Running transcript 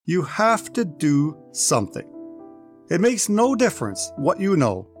You have to do something. It makes no difference what you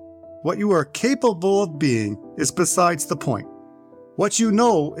know. What you are capable of being is besides the point. What you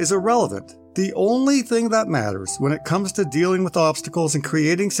know is irrelevant. The only thing that matters when it comes to dealing with obstacles and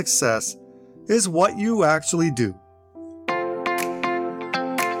creating success is what you actually do.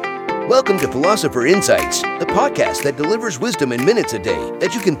 Welcome to Philosopher Insights, the podcast that delivers wisdom in minutes a day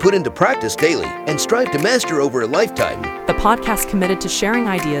that you can put into practice daily and strive to master over a lifetime. The podcast committed to sharing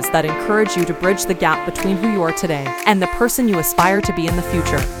ideas that encourage you to bridge the gap between who you are today and the person you aspire to be in the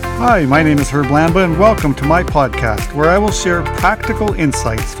future. Hi, my name is Herb Lamba, and welcome to my podcast where I will share practical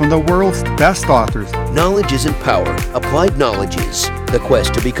insights from the world's best authors. Knowledge isn't power. Applied knowledge is. The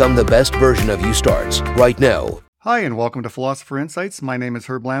quest to become the best version of you starts right now. Hi, and welcome to Philosopher Insights. My name is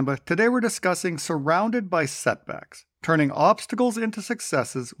Herb Lamba. Today we're discussing Surrounded by Setbacks, turning obstacles into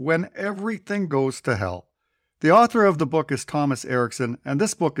successes when everything goes to hell. The author of the book is Thomas Erikson, and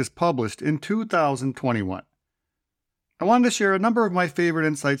this book is published in 2021. I wanted to share a number of my favorite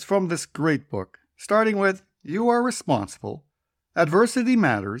insights from this great book, starting with You Are Responsible, Adversity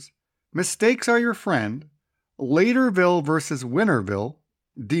Matters, Mistakes Are Your Friend, Laterville versus Winnerville,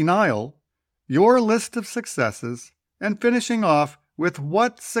 Denial, Your List of Successes, and finishing off with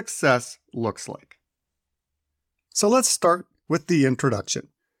what success looks like. So let's start with the introduction.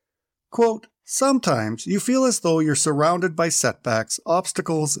 Quote, sometimes you feel as though you're surrounded by setbacks,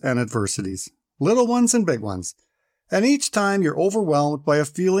 obstacles, and adversities, little ones and big ones, and each time you're overwhelmed by a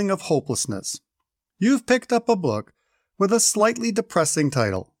feeling of hopelessness. You've picked up a book with a slightly depressing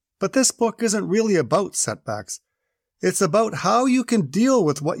title, but this book isn't really about setbacks. It's about how you can deal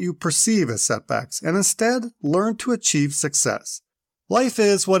with what you perceive as setbacks and instead learn to achieve success. Life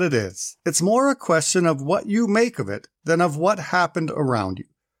is what it is. It's more a question of what you make of it than of what happened around you.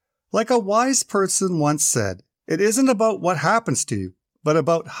 Like a wise person once said, it isn't about what happens to you, but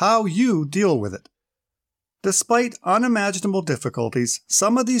about how you deal with it. Despite unimaginable difficulties,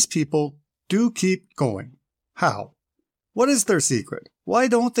 some of these people do keep going. How? What is their secret? Why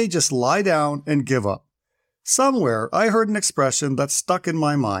don't they just lie down and give up? Somewhere I heard an expression that stuck in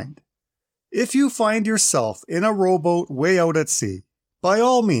my mind. If you find yourself in a rowboat way out at sea, by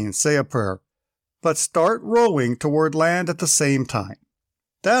all means say a prayer, but start rowing toward land at the same time.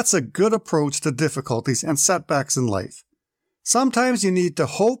 That's a good approach to difficulties and setbacks in life. Sometimes you need to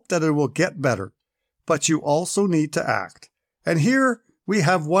hope that it will get better, but you also need to act. And here we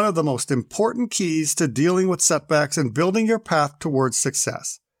have one of the most important keys to dealing with setbacks and building your path towards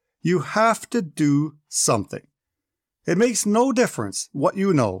success. You have to do something. It makes no difference what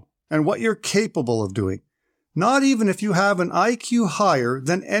you know and what you're capable of doing, not even if you have an IQ higher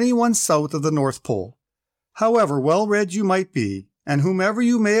than anyone south of the North Pole. However well-read you might be, and whomever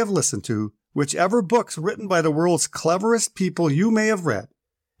you may have listened to, whichever books written by the world's cleverest people you may have read,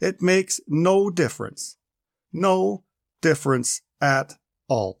 it makes no difference. No difference at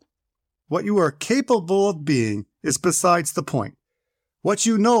all. What you are capable of being is besides the point. What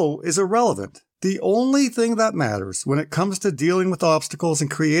you know is irrelevant. The only thing that matters when it comes to dealing with obstacles and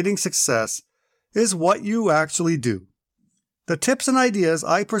creating success is what you actually do. The tips and ideas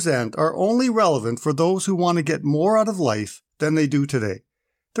I present are only relevant for those who want to get more out of life than they do today.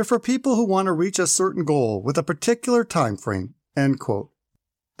 They're for people who want to reach a certain goal with a particular time frame. End quote.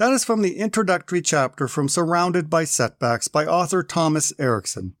 That is from the introductory chapter from Surrounded by Setbacks by author Thomas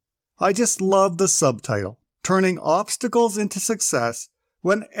Erikson. I just love the subtitle, Turning Obstacles into Success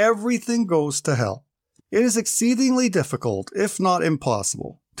When Everything Goes to Hell. It is exceedingly difficult, if not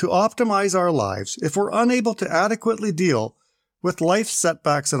impossible, to optimize our lives if we're unable to adequately deal with life's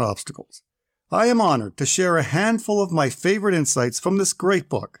setbacks and obstacles. I am honored to share a handful of my favorite insights from this great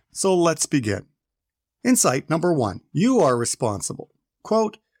book, so let's begin. Insight number 1. You are responsible.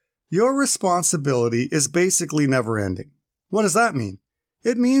 Quote, your responsibility is basically never ending. What does that mean?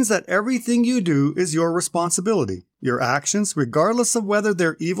 It means that everything you do is your responsibility. Your actions, regardless of whether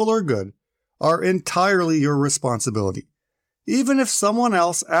they're evil or good, are entirely your responsibility. Even if someone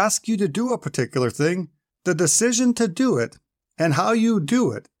else asks you to do a particular thing, the decision to do it and how you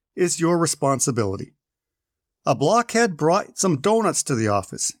do it is your responsibility. A blockhead brought some donuts to the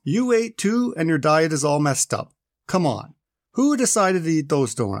office. You ate 2 and your diet is all messed up. Come on. Who decided to eat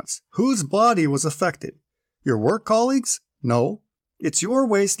those donuts? Whose body was affected? Your work colleagues? No. It's your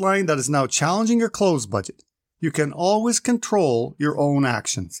waistline that is now challenging your clothes budget. You can always control your own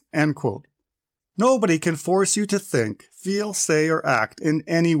actions. End quote. Nobody can force you to think, feel, say, or act in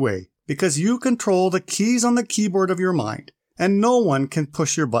any way because you control the keys on the keyboard of your mind and no one can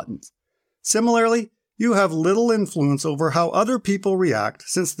push your buttons. Similarly, you have little influence over how other people react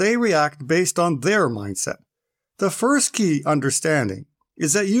since they react based on their mindset. The first key understanding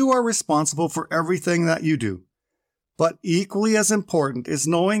is that you are responsible for everything that you do. But equally as important is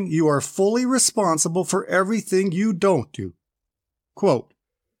knowing you are fully responsible for everything you don't do. Quote,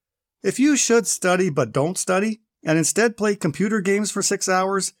 "If you should study but don't study, and instead play computer games for 6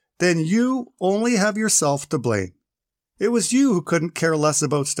 hours, then you only have yourself to blame. It was you who couldn't care less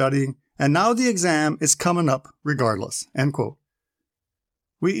about studying, and now the exam is coming up regardless." End quote.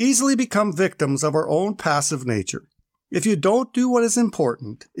 We easily become victims of our own passive nature. If you don't do what is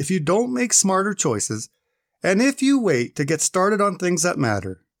important, if you don't make smarter choices, and if you wait to get started on things that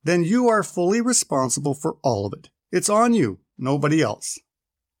matter, then you are fully responsible for all of it. It's on you, nobody else.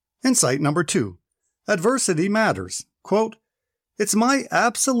 Insight number 2. Adversity matters. Quote, "It's my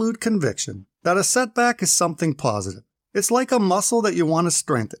absolute conviction that a setback is something positive. It's like a muscle that you want to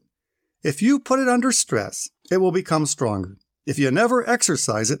strengthen. If you put it under stress, it will become stronger. If you never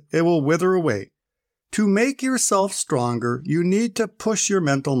exercise it, it will wither away. To make yourself stronger, you need to push your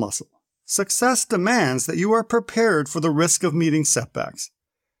mental muscle. Success demands that you are prepared for the risk of meeting setbacks.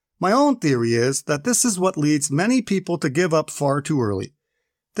 My own theory is that this is what leads many people to give up far too early.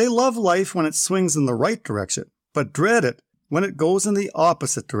 They love life when it swings in the right direction, but dread it when it goes in the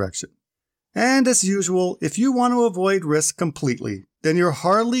opposite direction. And as usual, if you want to avoid risk completely, then you're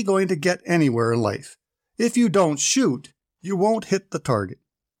hardly going to get anywhere in life. If you don't shoot, you won't hit the target.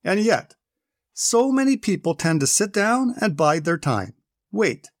 And yet, so many people tend to sit down and bide their time.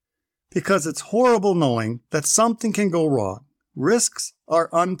 Wait. Because it's horrible knowing that something can go wrong. Risks are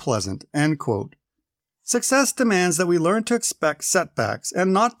unpleasant." End quote. Success demands that we learn to expect setbacks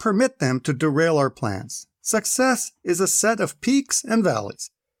and not permit them to derail our plans. Success is a set of peaks and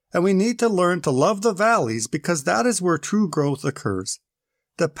valleys, and we need to learn to love the valleys because that is where true growth occurs.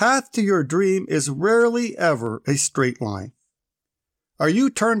 The path to your dream is rarely ever a straight line. Are you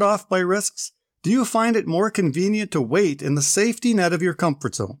turned off by risks? Do you find it more convenient to wait in the safety net of your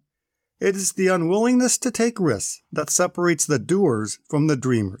comfort zone? It is the unwillingness to take risks that separates the doers from the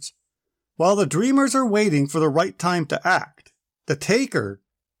dreamers. While the dreamers are waiting for the right time to act, the taker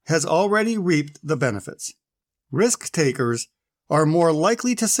has already reaped the benefits. Risk takers are more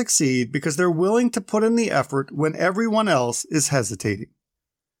likely to succeed because they're willing to put in the effort when everyone else is hesitating.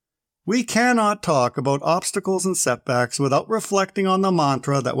 We cannot talk about obstacles and setbacks without reflecting on the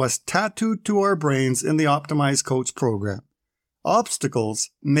mantra that was tattooed to our brains in the Optimized Coach program. Obstacles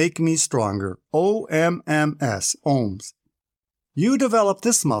make me stronger. OMMS, OMS. You develop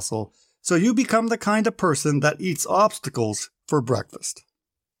this muscle so you become the kind of person that eats obstacles for breakfast.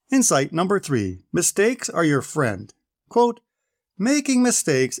 Insight number 3. Mistakes are your friend. Quote, "Making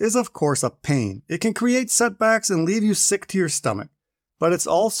mistakes is of course a pain. It can create setbacks and leave you sick to your stomach. But it's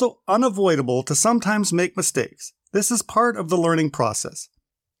also unavoidable to sometimes make mistakes. This is part of the learning process.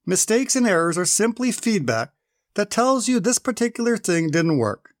 Mistakes and errors are simply feedback that tells you this particular thing didn't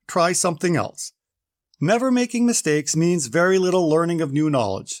work. Try something else. Never making mistakes means very little learning of new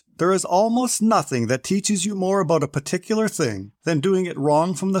knowledge. There is almost nothing that teaches you more about a particular thing than doing it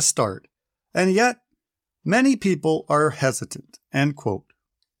wrong from the start. And yet, many people are hesitant." End quote.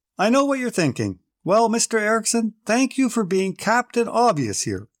 I know what you're thinking. Well, Mr. Erikson, thank you for being Captain Obvious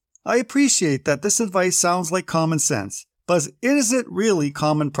here. I appreciate that this advice sounds like common sense, but is it really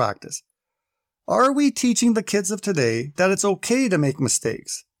common practice? Are we teaching the kids of today that it's okay to make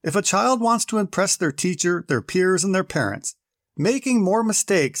mistakes? If a child wants to impress their teacher, their peers, and their parents, making more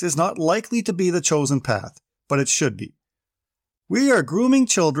mistakes is not likely to be the chosen path, but it should be. We are grooming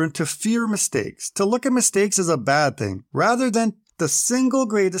children to fear mistakes, to look at mistakes as a bad thing, rather than the single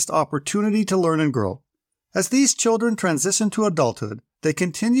greatest opportunity to learn and grow. As these children transition to adulthood, they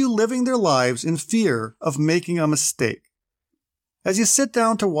continue living their lives in fear of making a mistake. As you sit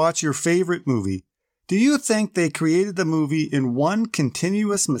down to watch your favorite movie, do you think they created the movie in one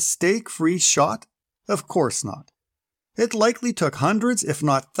continuous mistake-free shot? Of course not. It likely took hundreds, if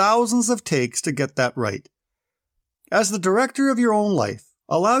not thousands of takes to get that right. As the director of your own life,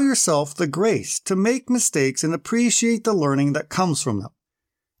 allow yourself the grace to make mistakes and appreciate the learning that comes from them.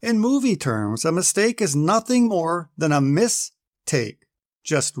 In movie terms, a mistake is nothing more than a mistake.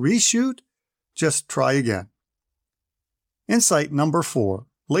 Just reshoot, just try again. Insight number 4.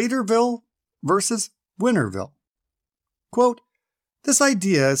 Laterville versus Winnerville. Quote, "This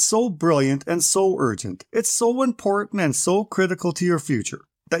idea is so brilliant and so urgent. It's so important and so critical to your future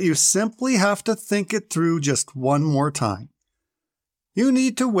that you simply have to think it through just one more time. You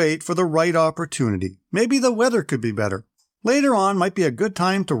need to wait for the right opportunity. Maybe the weather could be better. Later on might be a good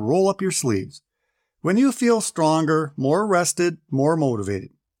time to roll up your sleeves. When you feel stronger, more rested, more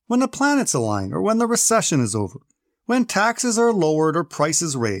motivated. When the planets align or when the recession is over. When taxes are lowered or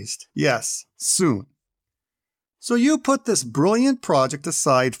prices raised. Yes, soon. So you put this brilliant project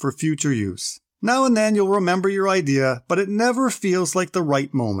aside for future use. Now and then you'll remember your idea, but it never feels like the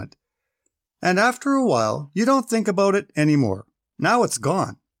right moment. And after a while, you don't think about it anymore. Now it's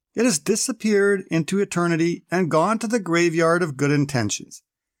gone. It has disappeared into eternity and gone to the graveyard of good intentions.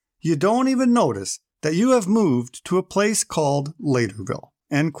 You don't even notice that you have moved to a place called Laterville.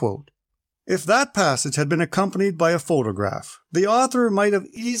 End quote. If that passage had been accompanied by a photograph, the author might have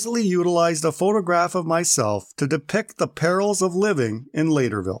easily utilized a photograph of myself to depict the perils of living in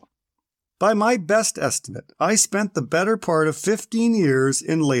Laterville. By my best estimate, I spent the better part of 15 years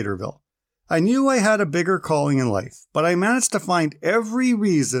in Laterville. I knew I had a bigger calling in life, but I managed to find every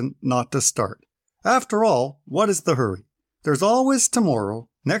reason not to start. After all, what is the hurry? There's always tomorrow,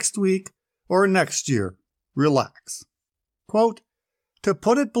 next week, or next year. Relax. Quote, to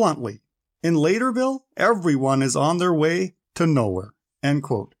put it bluntly, in Laterville, everyone is on their way to nowhere. End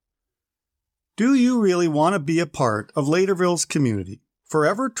quote. Do you really want to be a part of Laterville's community,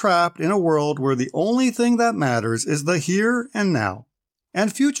 forever trapped in a world where the only thing that matters is the here and now,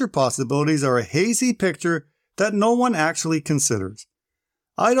 and future possibilities are a hazy picture that no one actually considers?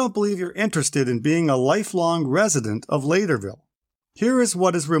 I don't believe you're interested in being a lifelong resident of Laterville. Here is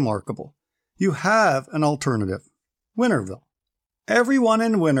what is remarkable. You have an alternative. Winnerville. Everyone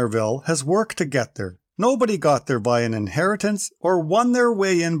in Winnerville has worked to get there. Nobody got there by an inheritance or won their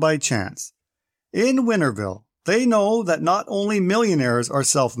way in by chance. In Winnerville, they know that not only millionaires are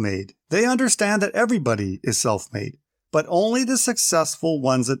self-made, they understand that everybody is self-made, but only the successful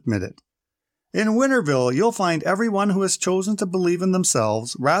ones admit it. In Winnerville, you'll find everyone who has chosen to believe in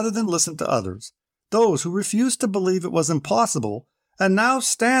themselves rather than listen to others, those who refused to believe it was impossible and now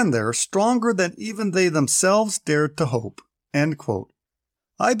stand there stronger than even they themselves dared to hope. End quote.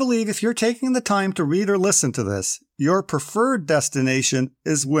 I believe if you're taking the time to read or listen to this, your preferred destination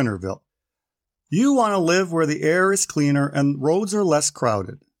is Winnerville. You want to live where the air is cleaner and roads are less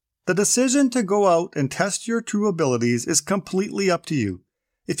crowded. The decision to go out and test your true abilities is completely up to you.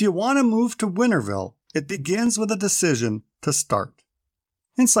 If you want to move to Winnerville, it begins with a decision to start.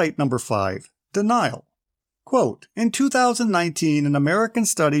 Insight number 5, denial. Quote, in 2019, an American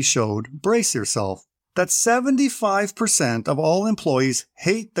study showed, brace yourself, that 75% of all employees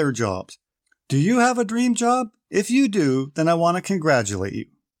hate their jobs. Do you have a dream job? If you do, then I want to congratulate you.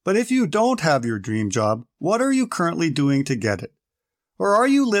 But if you don't have your dream job, what are you currently doing to get it? Or are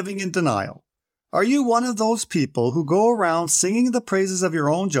you living in denial? Are you one of those people who go around singing the praises of your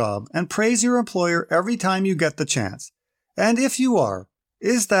own job and praise your employer every time you get the chance? And if you are,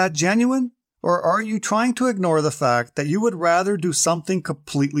 is that genuine? Or are you trying to ignore the fact that you would rather do something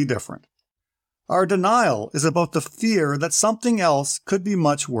completely different? Our denial is about the fear that something else could be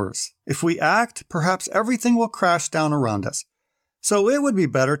much worse. If we act, perhaps everything will crash down around us. So it would be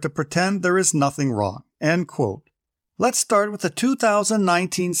better to pretend there is nothing wrong. End quote. Let's start with a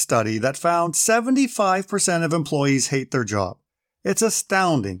 2019 study that found 75% of employees hate their job. It's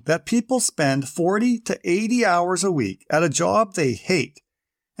astounding that people spend 40 to 80 hours a week at a job they hate.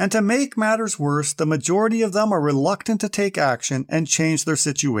 And to make matters worse, the majority of them are reluctant to take action and change their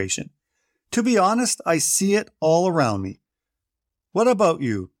situation. To be honest, I see it all around me. What about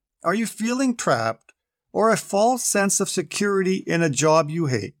you? Are you feeling trapped or a false sense of security in a job you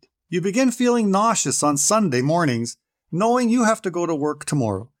hate? You begin feeling nauseous on Sunday mornings, knowing you have to go to work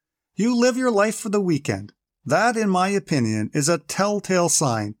tomorrow. You live your life for the weekend. That, in my opinion, is a telltale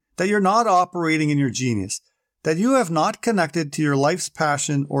sign that you're not operating in your genius, that you have not connected to your life's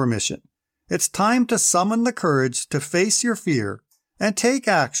passion or mission. It's time to summon the courage to face your fear and take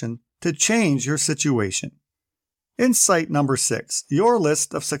action to change your situation. Insight number 6, your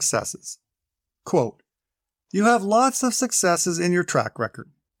list of successes. Quote, you have lots of successes in your track record.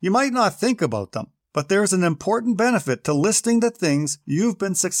 You might not think about them, but there's an important benefit to listing the things you've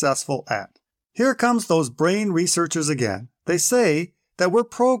been successful at. Here comes those brain researchers again. They say that we're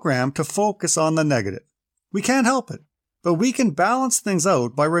programmed to focus on the negative. We can't help it, but we can balance things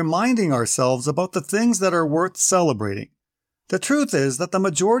out by reminding ourselves about the things that are worth celebrating. The truth is that the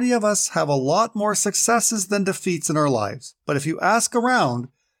majority of us have a lot more successes than defeats in our lives, but if you ask around,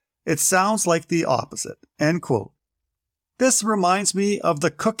 it sounds like the opposite. End quote. This reminds me of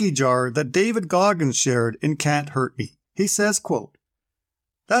the cookie jar that David Goggins shared in Can't Hurt Me. He says, quote,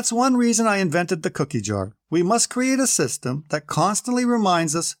 that's one reason I invented the cookie jar. We must create a system that constantly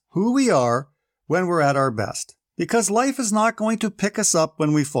reminds us who we are when we're at our best, because life is not going to pick us up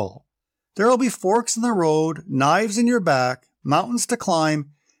when we fall. There will be forks in the road, knives in your back, mountains to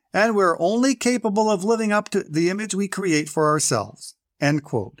climb, and we're only capable of living up to the image we create for ourselves. End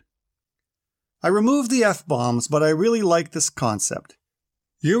quote. I removed the F-bombs, but I really like this concept.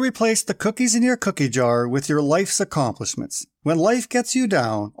 You replace the cookies in your cookie jar with your life's accomplishments. When life gets you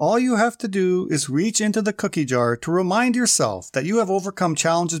down, all you have to do is reach into the cookie jar to remind yourself that you have overcome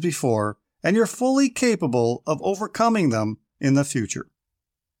challenges before and you're fully capable of overcoming them in the future.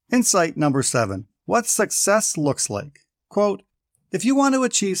 Insight number 7. What success looks like. Quote, if you want to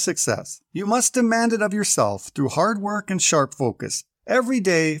achieve success, you must demand it of yourself through hard work and sharp focus every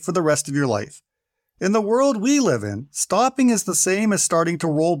day for the rest of your life. In the world we live in, stopping is the same as starting to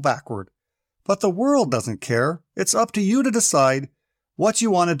roll backward. But the world doesn't care. It's up to you to decide what you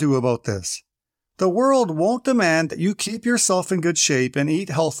want to do about this. The world won't demand that you keep yourself in good shape and eat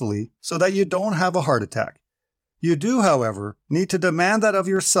healthily so that you don't have a heart attack. You do, however, need to demand that of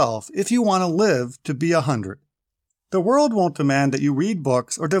yourself if you want to live to be 100. The world won't demand that you read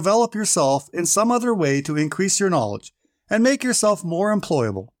books or develop yourself in some other way to increase your knowledge and make yourself more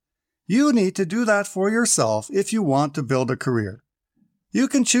employable. You need to do that for yourself if you want to build a career. You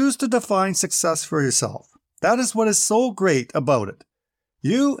can choose to define success for yourself. That is what is so great about it.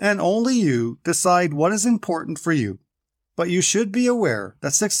 You and only you decide what is important for you. But you should be aware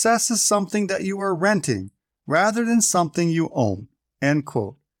that success is something that you are renting rather than something you own. End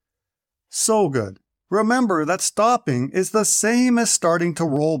quote. So good. Remember that stopping is the same as starting to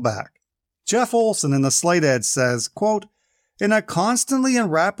roll back. Jeff Olson in The Slight Edge says, quote, in a constantly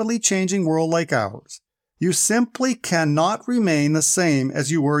and rapidly changing world like ours, you simply cannot remain the same as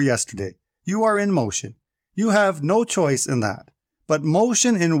you were yesterday. You are in motion. You have no choice in that. But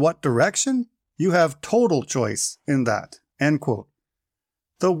motion in what direction? You have total choice in that. End quote.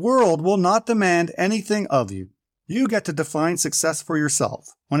 The world will not demand anything of you. You get to define success for yourself.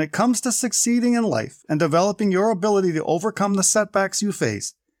 When it comes to succeeding in life and developing your ability to overcome the setbacks you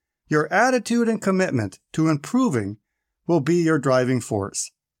face, your attitude and commitment to improving will be your driving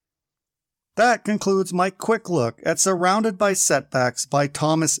force. That concludes my quick look at Surrounded by Setbacks by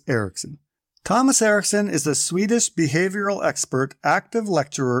Thomas Erikson. Thomas Erikson is a Swedish behavioral expert, active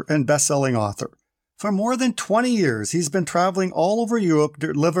lecturer, and best-selling author. For more than 20 years, he's been traveling all over Europe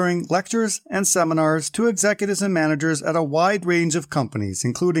delivering lectures and seminars to executives and managers at a wide range of companies,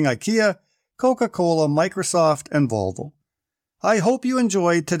 including IKEA, Coca-Cola, Microsoft, and Volvo. I hope you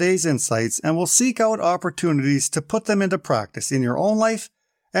enjoyed today's insights and will seek out opportunities to put them into practice in your own life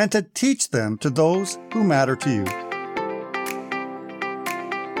and to teach them to those who matter to you.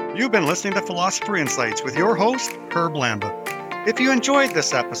 You've been listening to Philosopher Insights with your host, Herb Lamba. If you enjoyed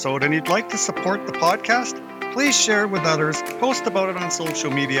this episode and you'd like to support the podcast, please share it with others, post about it on social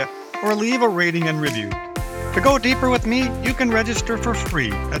media, or leave a rating and review. To go deeper with me, you can register for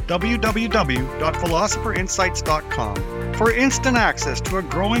free at www.philosopherinsights.com for instant access to a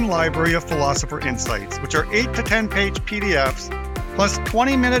growing library of Philosopher Insights, which are 8 to 10 page PDFs plus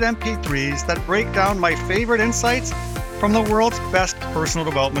 20-minute MP3s that break down my favorite insights from the world's best personal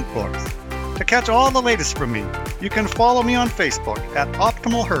development books. To catch all the latest from me, you can follow me on Facebook at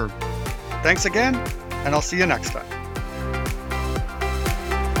Optimal Herb. Thanks again, and I'll see you next time.